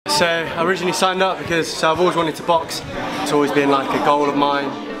So I originally signed up because I've always wanted to box. It's always been like a goal of mine.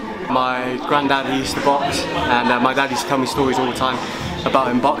 My granddad, he used to box, and my dad used to tell me stories all the time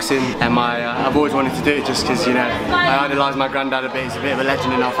about him boxing, and I've always wanted to do it just because, you know, I idolise my granddad a bit. He's a bit of a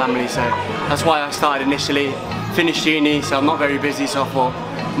legend in our family, so that's why I started initially. Finished uni, so I'm not very busy, so I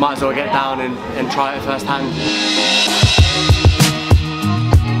thought might as well get down and try it firsthand.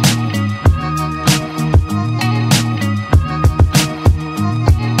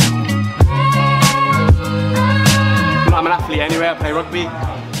 I'm an athlete anyway, I play rugby,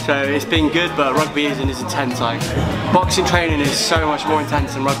 so it's been good, but rugby isn't as intense. Like, boxing training is so much more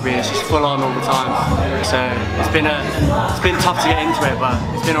intense than rugby, it's just full on all the time. So it's been tough to get into it, but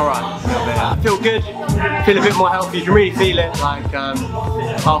it's been alright. I feel good, feel a bit more healthy, you can really feel it like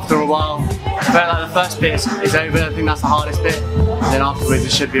after a while. But like the first bit is over, I think that's the hardest bit. And then afterwards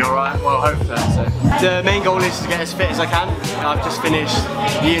it should be alright, well I hope so. The main goal is to get as fit as I can. I've just finished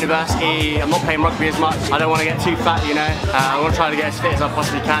university, I'm not playing rugby as much. I don't want to get too fat, you know. I want to try to get as fit as I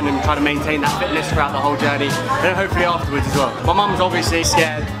possibly can and try to maintain that fitness throughout the whole journey. And then hopefully afterwards as well. My mum's obviously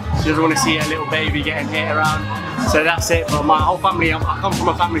scared, she doesn't want to see her little baby getting hit around. So that's it, but my whole family, I come from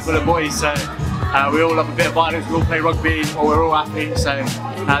a family full of boys, so we all love a bit of violence, we all play rugby, or we're all athletes, so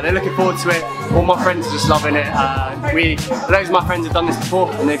they're looking forward to it. All my friends are just loving it. Loads of my friends have done this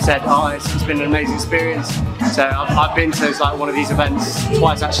before, and they've said, oh, it's been an amazing experience. So I've been to like one of these events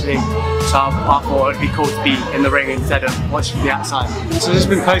twice actually, so I thought it'd be cool to be in the ring instead of watching from the outside. So I've just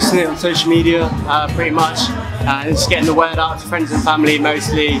been posting it on social media pretty much, and just getting the word out to friends and family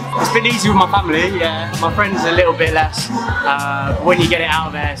mostly. It's been easy with my family, yeah. My friends a little bit less. When you get it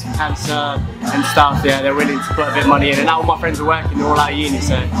out there, some cancer and stuff, yeah, they're willing to put a bit of money in. And now all my friends are working, they're all out of uni,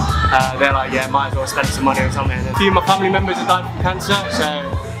 so they're like, yeah, might as well spend some money on something. And a few of my family members have died from cancer,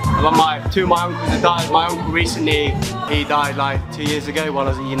 so two of my uncles have died. My uncle recently, he died like 2 years ago while I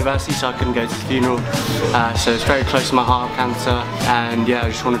was at university, so I couldn't go to the funeral. So it's very close to my heart, cancer, and yeah, I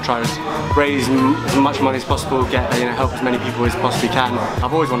just want to try to raise as much money as possible, get, you know, help as many people as possibly can.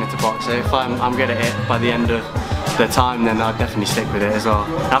 I've always wanted to box, so if I'm good at it by the end of the time, then I'll definitely stick with it as well.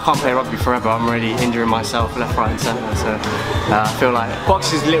 And I can't play rugby forever, I'm already injuring myself left, right and centre, so I feel like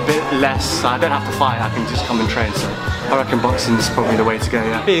boxing is a little bit less, so I don't have to fight, I can just come and train, so I reckon boxing is probably the way to go,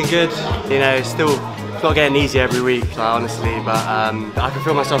 yeah. Feeling good, you know, it's not getting easier every week, like, honestly, but I can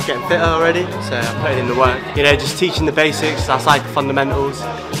feel myself getting fitter already, so I'm putting in the work. You know, just teaching the basics, that's like the fundamentals,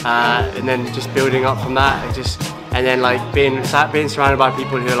 and then just building up from that, and then like being surrounded by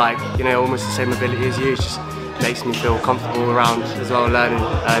people who are like, you know, almost the same ability as you, it just makes me feel comfortable around as well, learning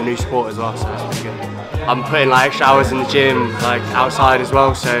a new sport as well, so it's pretty good. I'm putting like extra hours in the gym, like outside as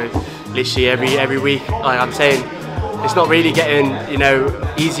well, so literally every week, like I'm saying, it's not really getting, you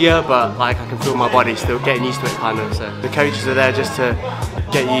know, easier, but like I can feel my body still getting used to it kind of. So the coaches are there just to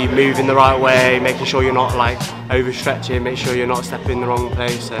get you moving the right way, making sure you're not like overstretching, make sure you're not stepping in the wrong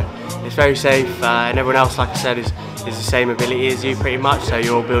place. So it's very safe, and everyone else, like I said, is the same ability as you pretty much. So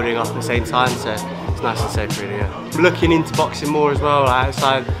you're all building up at the same time. So it's nice and safe, really. Yeah. I'm looking into boxing more as well, like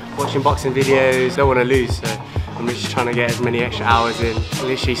outside watching boxing videos. Don't want to lose, so I'm just trying to get as many extra hours in.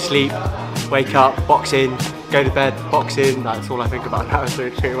 Literally sleep, wake up, boxing, go to bed, boxing, that's all I think about now, so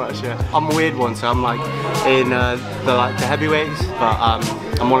pretty much, yeah. I'm a weird one, so I'm like in the heavyweights, but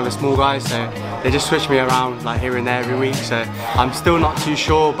I'm one of the small guys, so they just switch me around like here and there every week, so I'm still not too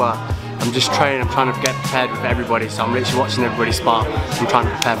sure, but I'm just training, I'm trying to get prepared with everybody, so I'm literally watching everybody spar. I'm trying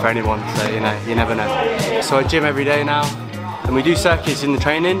to prepare for anyone, so you know, you never know. So I gym every day now, and we do circuits in the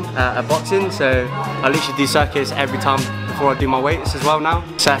training at boxing, so I literally do circuits every time before I do my weights as well now.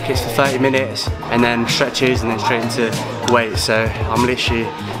 Circuits for 30 minutes, and then stretches, and then straight into weights, so I'm literally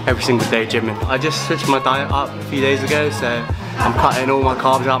every single day gymming. I just switched my diet up a few days ago, so I'm cutting all my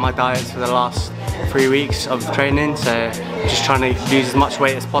carbs out of my diet for the last 3 weeks of training, so just trying to lose as much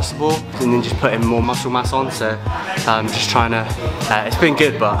weight as possible and then just putting more muscle mass on, so I'm just trying to, it's been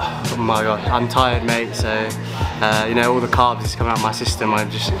good, but oh my god, I'm tired, mate, so you know, all the carbs is coming out of my system,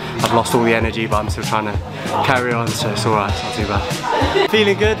 I've lost all the energy, but I'm still trying to carry on, so it's alright, it's not too bad.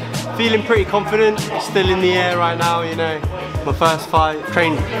 Feeling good, feeling pretty confident, still in the air right now, you know, my first fight,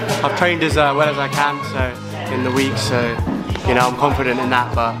 I've trained as well as I can, so in the week, so you know, I'm confident in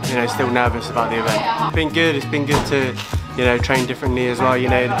that, but you know, still nervous about the event. It's been good to, you know, train differently as well. You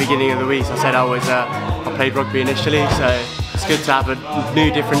know, at the beginning of the week I said I played rugby initially, so it's good to have a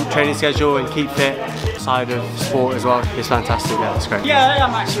new different training schedule and keep fit side of sport as well. It's fantastic, yeah, it's great. Yeah,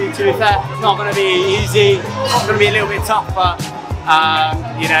 I'm actually, to be fair, it's not going to be easy, it's going to be a little bit tough, but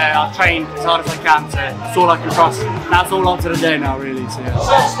you know, I've trained as hard as I can, so it's all I can trust. That's all up to the day now, really, so yeah.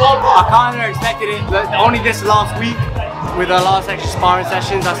 I kind of expected it, but only this last week, with the last extra sparring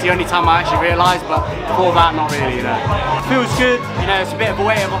sessions, that's the only time I actually realised, but before that, not really, you know. Feels good, you know, it's a bit of a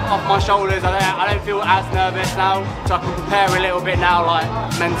weight off my shoulders. I don't feel as nervous now, so I can prepare a little bit now, like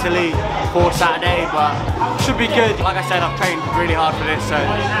mentally, for Saturday, but should be good. Like I said, I've trained really hard for this, so,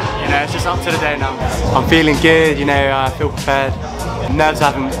 you know, it's just up to the day now. I'm feeling good, you know, I feel prepared. Nerves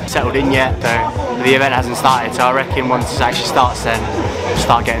haven't settled in yet, though. The event hasn't started, so I reckon once it actually starts, then it'll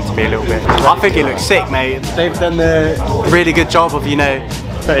start getting to me a little bit. I think it looks sick, mate. They've done a really good job of, you know,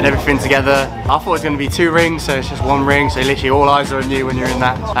 putting everything together. I thought it was going to be 2 rings, so it's just 1 ring, so literally all eyes are on you when you're in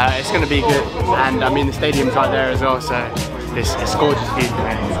that. It's going to be good, and I mean the stadium's right there as well, so it's gorgeous view,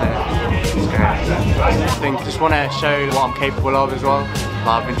 mate. So it's great. I think I just want to show what I'm capable of as well.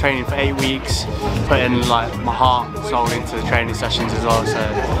 Like, I've been training for 8 weeks, putting like my heart and soul into the training sessions as well, so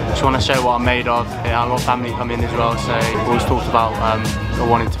just want to show what I'm made of. Yeah, a lot of family come in as well, so we've always talked about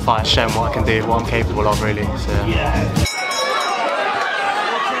wanting to fight, showing what I can do, what I'm capable of really. So. Yeah.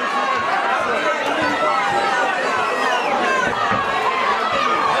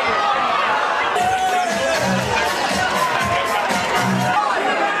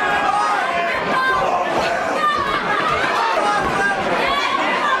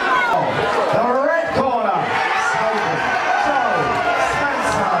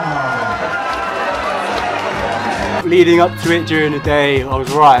 Leading up to it during the day, I was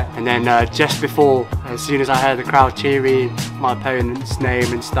right, and then just before, as soon as I heard the crowd cheering my opponent's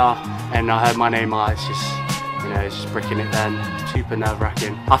name and stuff, and I heard my name, it's just, you know, it's just bricking it then. Super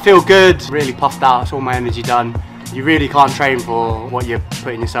nerve-wracking. I feel good, really puffed out, it's all my energy done. You really can't train for what you're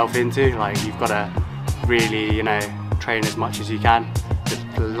putting yourself into, like you've got to really, you know, train as much as you can,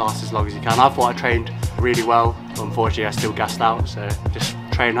 to last as long as you can. I thought I trained really well, but unfortunately I still gassed out, so just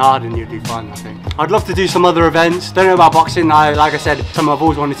train hard and you'll do fine, I think. I'd love to do some other events. Don't know about boxing. Like I said, something I've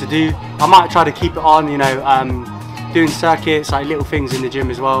always wanted to do. I might try to keep it on, you know, doing circuits, like little things in the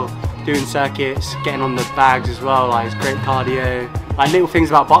gym as well. Doing circuits, getting on the bags as well, like it's great cardio. Like little things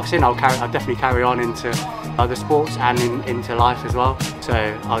about boxing, I'll definitely carry on into other sports and into life as well. So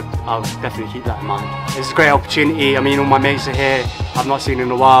I'll definitely keep that in mind. It's a great opportunity. I mean, all my mates are here. I've not seen in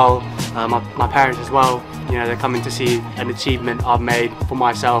a while. My parents as well. You know, they're coming to see an achievement I've made for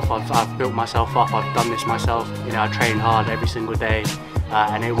myself. I've built myself up, I've done this myself. You know, I train hard every single day,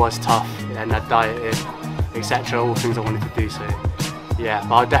 and it was tough, and I dieted, etc. All things I wanted to do, so yeah,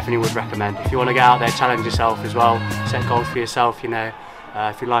 but I definitely would recommend. If you want to get out there, challenge yourself as well, set goals for yourself, you know.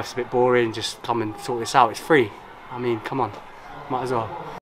 If your life's a bit boring, just come and sort this out, it's free. I mean, come on, might as well.